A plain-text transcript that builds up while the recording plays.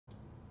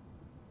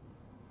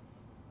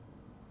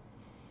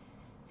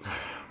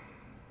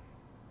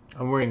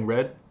I'm wearing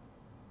red.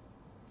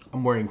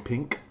 I'm wearing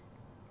pink.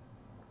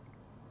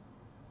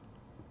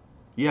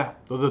 Yeah,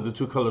 those are the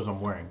two colors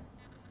I'm wearing.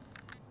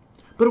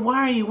 But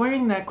why are you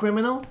wearing that,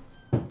 criminal?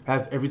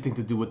 Has everything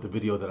to do with the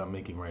video that I'm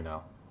making right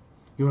now.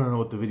 You wanna know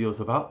what the video is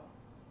about?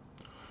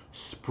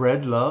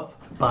 Spread love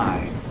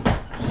by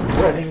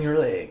spreading your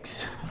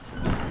legs.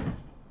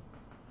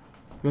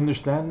 You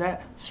understand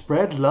that?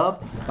 Spread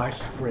love by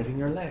spreading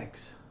your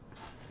legs.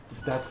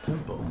 It's that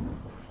simple.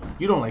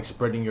 You don't like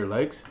spreading your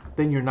legs,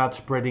 then you're not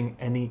spreading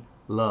any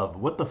love.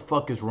 What the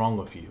fuck is wrong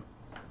with you?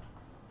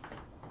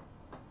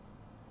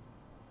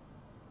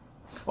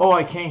 Oh,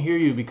 I can't hear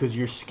you because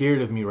you're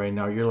scared of me right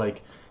now. You're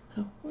like,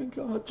 oh my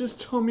God,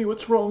 just tell me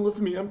what's wrong with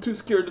me. I'm too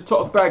scared to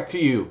talk back to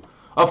you.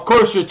 Of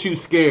course you're too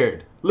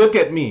scared. Look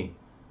at me.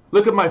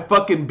 Look at my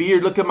fucking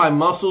beard. Look at my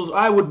muscles.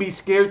 I would be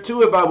scared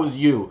too if I was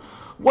you.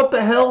 What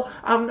the hell?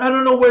 I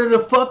don't know whether to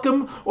fuck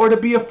him or to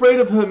be afraid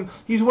of him.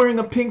 He's wearing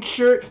a pink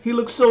shirt. He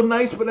looks so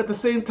nice, but at the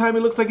same time,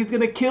 he looks like he's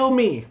gonna kill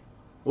me.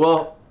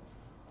 Well,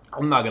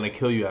 I'm not gonna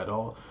kill you at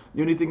all.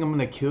 The only thing I'm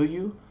gonna kill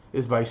you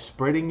is by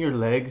spreading your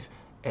legs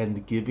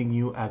and giving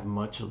you as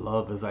much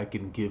love as I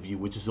can give you,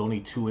 which is only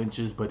 2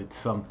 inches, but it's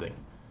something.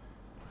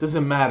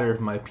 Doesn't matter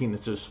if my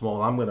penis is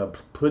small. I'm gonna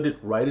put it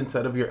right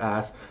inside of your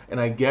ass,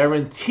 and I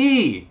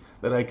guarantee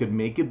that I could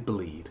make it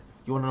bleed.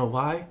 You wanna know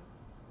why?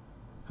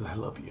 Because I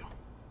love you.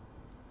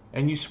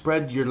 And you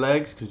spread your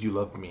legs because you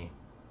love me.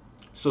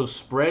 So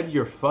spread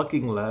your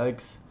fucking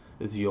legs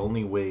is the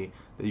only way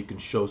that you can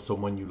show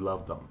someone you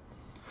love them.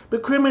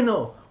 But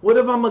criminal, what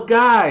if I'm a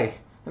guy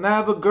and I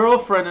have a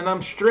girlfriend and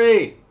I'm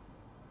straight?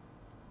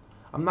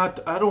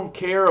 I don't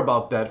care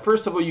about that.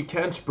 First of all, you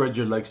can spread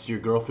your legs to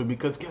your girlfriend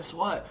because guess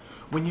what?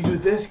 When you do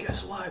this,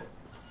 guess what?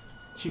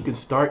 She can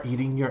start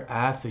eating your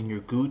ass and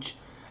your gooch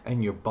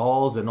and your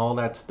balls and all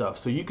that stuff.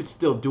 So you could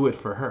still do it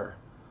for her.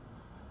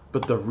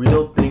 But the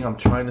real thing I'm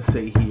trying to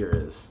say here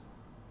is,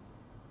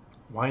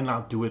 why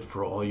not do it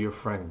for all your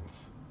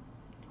friends?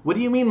 What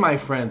do you mean, my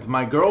friends?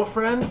 My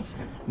girlfriends?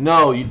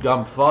 No, you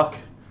dumb fuck.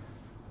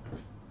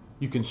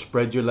 You can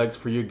spread your legs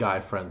for your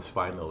guy friends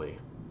finally.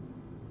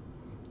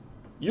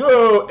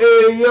 Yo,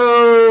 hey,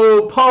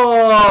 yo,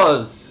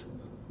 pause.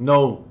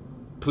 No,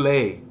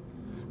 play.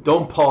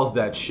 Don't pause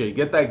that shit.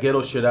 Get that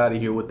ghetto shit out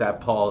of here with that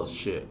pause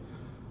shit.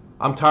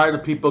 I'm tired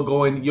of people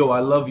going, yo,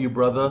 I love you,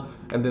 brother,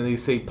 and then they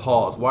say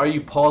pause. Why are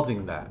you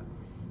pausing that?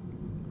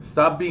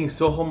 Stop being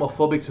so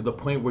homophobic to the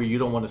point where you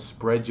don't want to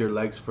spread your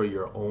legs for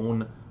your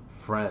own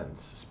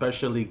friends,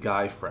 especially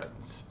guy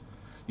friends.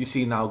 You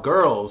see, now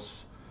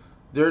girls,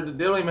 they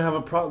don't even have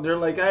a problem. They're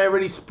like, I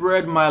already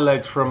spread my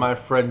legs for my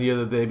friend the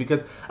other day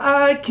because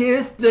I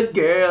kissed a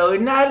girl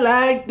and I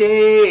liked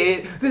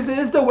it. This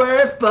is the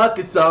worst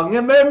fucking song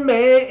ever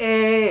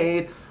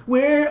made.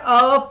 We're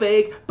all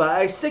fake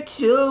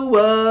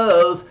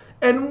bisexuals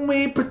and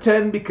we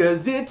pretend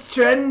because it's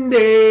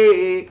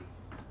trendy.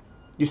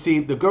 You see,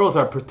 the girls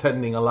are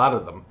pretending, a lot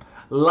of them.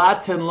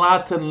 Lots and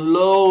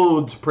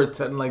loads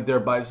pretend like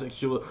they're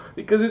bisexual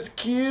because it's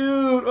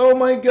cute. Oh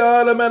my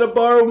God, I'm at a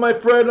bar with my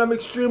friend. I'm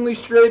extremely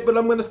straight, but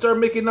I'm going to start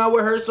making out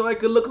with her so I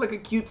could look like a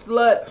cute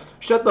slut.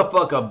 Shut the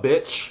fuck up,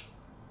 bitch.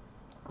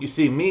 You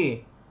see,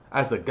 me,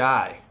 as a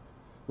guy,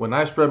 when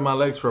I spread my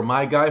legs for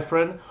my guy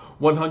friend,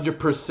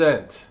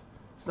 100%.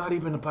 It's not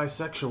even a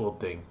bisexual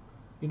thing.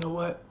 You know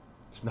what?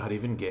 It's not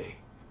even gay.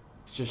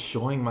 It's just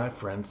showing my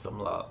friend some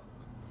love.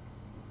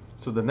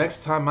 So the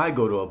next time I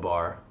go to a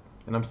bar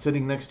and I'm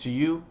sitting next to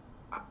you,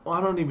 I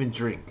don't even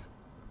drink.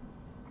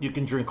 You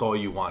can drink all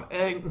you want.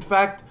 And in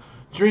fact,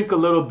 drink a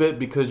little bit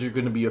because you're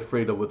going to be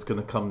afraid of what's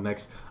going to come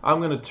next. I'm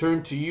going to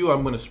turn to you.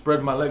 I'm going to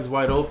spread my legs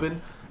wide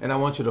open. And I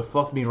want you to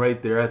fuck me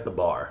right there at the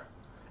bar.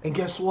 And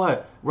guess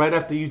what? Right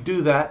after you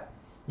do that,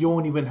 you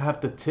won't even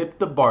have to tip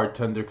the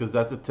bartender because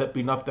that's a tip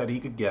enough that he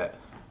could get.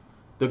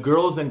 The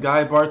girls and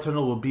guy bartender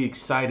will be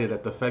excited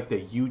at the fact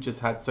that you just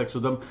had sex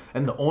with them,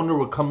 and the owner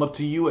will come up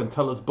to you and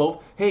tell us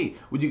both, hey,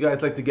 would you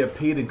guys like to get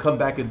paid and come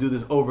back and do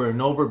this over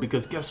and over?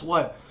 Because guess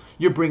what?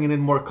 You're bringing in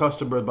more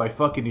customers by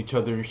fucking each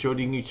other and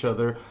showing each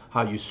other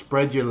how you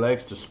spread your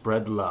legs to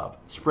spread love.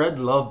 Spread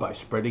love by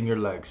spreading your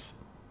legs.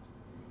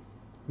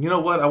 You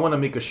know what? I want to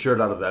make a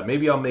shirt out of that.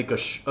 Maybe I'll make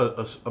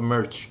a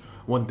merch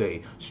one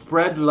day.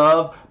 Spread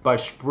love by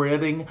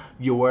spreading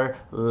your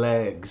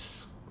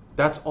legs.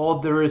 That's all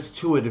there is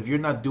to it. If you're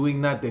not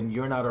doing that, then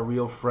you're not a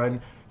real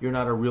friend. You're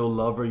not a real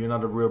lover. You're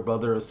not a real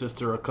brother or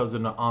sister or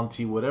cousin or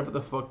auntie, whatever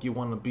the fuck you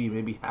want to be.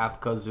 Maybe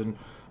half cousin,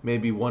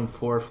 maybe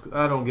 1/4.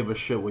 I don't give a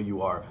shit what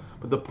you are.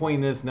 But the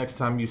point is, next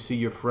time you see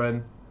your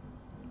friend,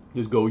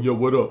 just go, yo,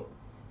 what up?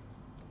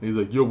 And he's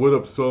like, yo, what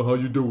up, son? How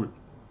you doing?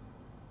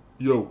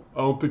 Yo,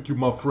 I don't think you're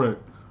my friend.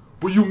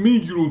 What you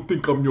mean you don't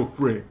think I'm your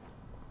friend?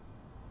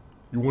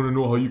 You want to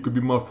know how you could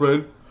be my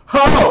friend?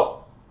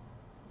 How?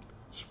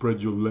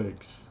 Spread your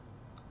legs.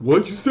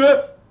 What you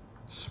said?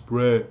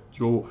 Spread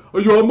your... Oh,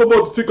 yo, I'm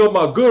about to take out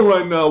my gun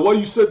right now. Why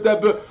you said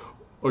that?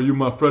 Are you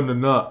my friend or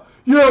not?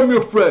 Yeah, I'm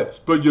your friend.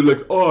 Spread your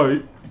legs. All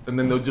right. And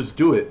then they'll just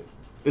do it.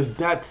 It's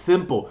that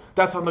simple.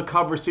 That's how the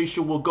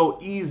conversation will go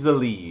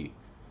easily.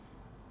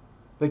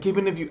 Like,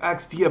 even if you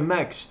ask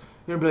DMX,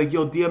 You're gonna be like,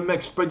 yo,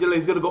 DMX, spread your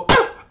legs. He's gonna go,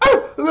 arf,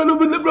 arf, I'm gonna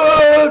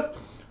run.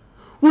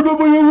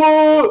 Whatever you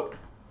want.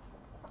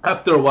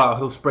 After a while,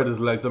 he'll spread his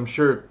legs. I'm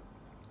sure.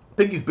 I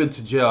think he's been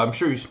to jail. I'm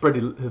sure he spread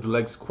his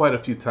legs quite a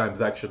few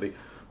times, actually.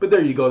 But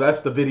there you go. That's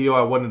the video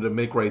I wanted to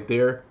make right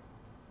there.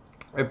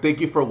 And thank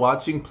you for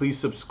watching. Please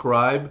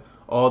subscribe.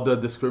 All the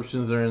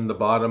descriptions are in the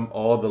bottom.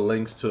 All the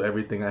links to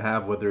everything I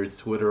have, whether it's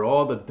Twitter,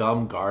 all the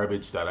dumb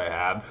garbage that I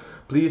have.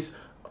 Please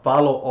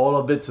follow all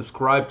of it.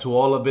 Subscribe to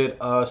all of it.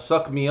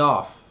 Suck me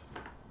off.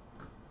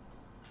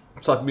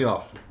 Suck me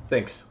off.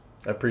 Thanks.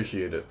 I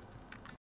appreciate it.